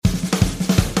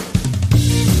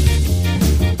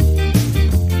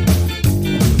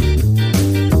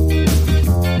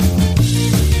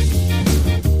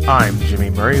I'm Jimmy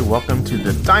Murray. Welcome to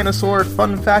the Dinosaur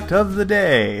Fun Fact of the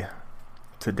Day.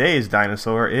 Today's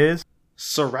dinosaur is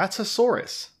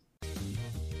Ceratosaurus.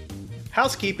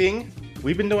 Housekeeping.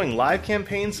 We've been doing live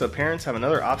campaigns so parents have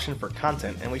another option for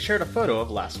content, and we shared a photo of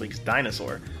last week's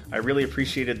dinosaur. I really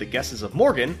appreciated the guesses of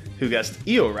Morgan, who guessed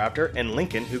Eoraptor, and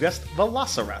Lincoln, who guessed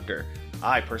Velociraptor.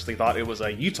 I personally thought it was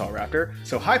a Utah raptor,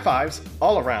 so high fives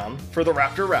all around for the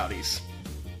Raptor Rowdies.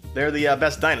 They're the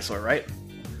best dinosaur, right?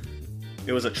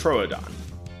 It was a Troodon.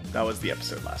 That was the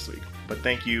episode last week. But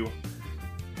thank you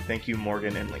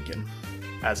Morgan and Lincoln,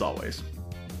 as always.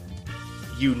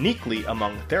 Uniquely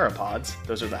among theropods,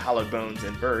 those are the hallowed bones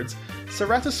in birds,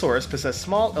 Ceratosaurus possess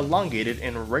small, elongated,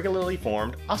 and regularly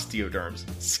formed osteoderms,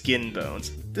 skin bones,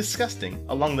 disgusting,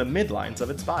 along the midlines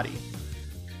of its body.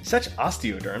 Such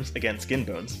osteoderms, again skin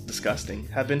bones, disgusting,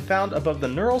 have been found above the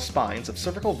neural spines of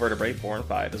cervical vertebrae 4 and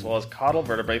 5, as well as caudal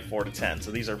vertebrae 4 to 10, so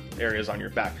these are areas on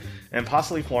your back, and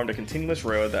possibly formed a continuous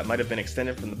road that might have been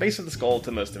extended from the base of the skull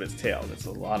to most of its tail. That's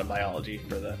a lot of biology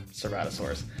for the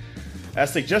Ceratosaurus.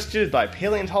 As suggested by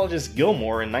paleontologist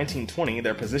Gilmore in 1920,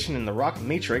 their position in the rock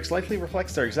matrix likely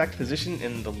reflects their exact position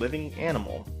in the living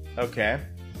animal. Okay.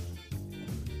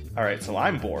 Alright, so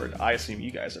I'm bored. I assume you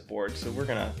guys are bored, so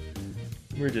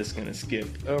we're just gonna skip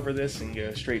over this and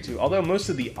go straight to... Although most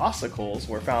of the ossicles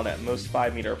were found at most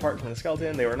 5 meters apart from the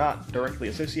skeleton, they were not directly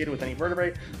associated with any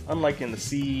vertebrae, unlike in the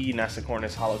C.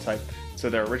 nasicornis holotype, so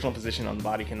their original position on the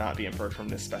body cannot be inferred from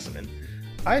this specimen.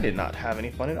 I did not have any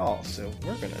fun at all, so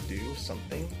we're gonna do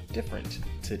something different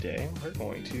today. We're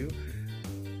gonna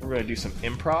do some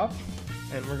improv,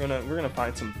 and we're gonna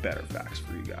find some better facts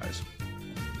for you guys.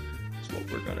 That's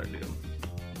what we're gonna do.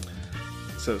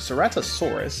 So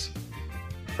Ceratosaurus,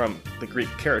 from the Greek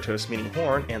keratos meaning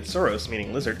horn and sauros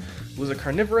meaning lizard, was a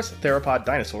carnivorous theropod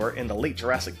dinosaur in the late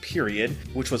Jurassic period,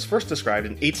 which was first described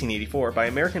in 1884 by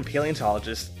American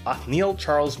paleontologist Othniel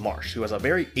Charles Marsh, who has a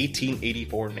very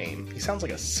 1884 name. He sounds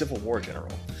like a Civil War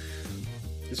general.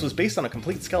 This was based on a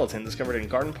complete skeleton discovered in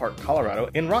Garden Park, Colorado,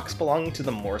 in rocks belonging to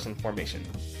the Morrison Formation.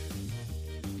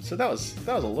 So that was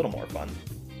a little more fun.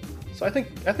 So I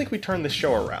think we turned this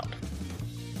show around.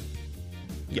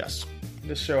 Yes.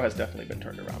 This show has definitely been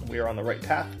turned around. We are on the right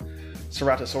path.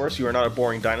 Ceratosaurus, you are not a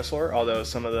boring dinosaur, although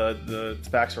some of the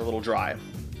facts are a little dry.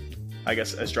 I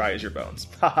guess as dry as your bones.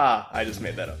 Haha, I just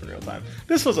made that up in real time.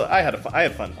 I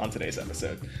had fun on today's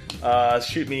episode.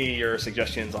 Shoot me your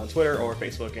suggestions on Twitter or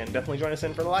Facebook, and definitely join us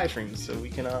in for the live streams so we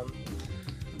can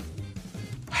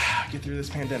get through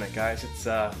this pandemic, guys.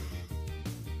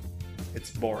 It's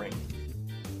boring.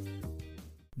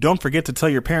 Don't forget to tell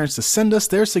your parents to send us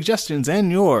their suggestions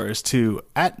and yours to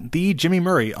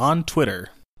 @TheJimmyMurray on Twitter.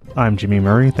 I'm Jimmy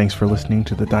Murray. Thanks for listening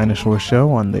to The Dinosaur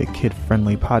Show on the Kid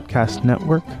Friendly Podcast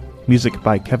Network. Music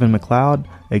by Kevin MacLeod.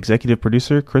 Executive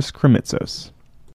producer Chris Kremitzos.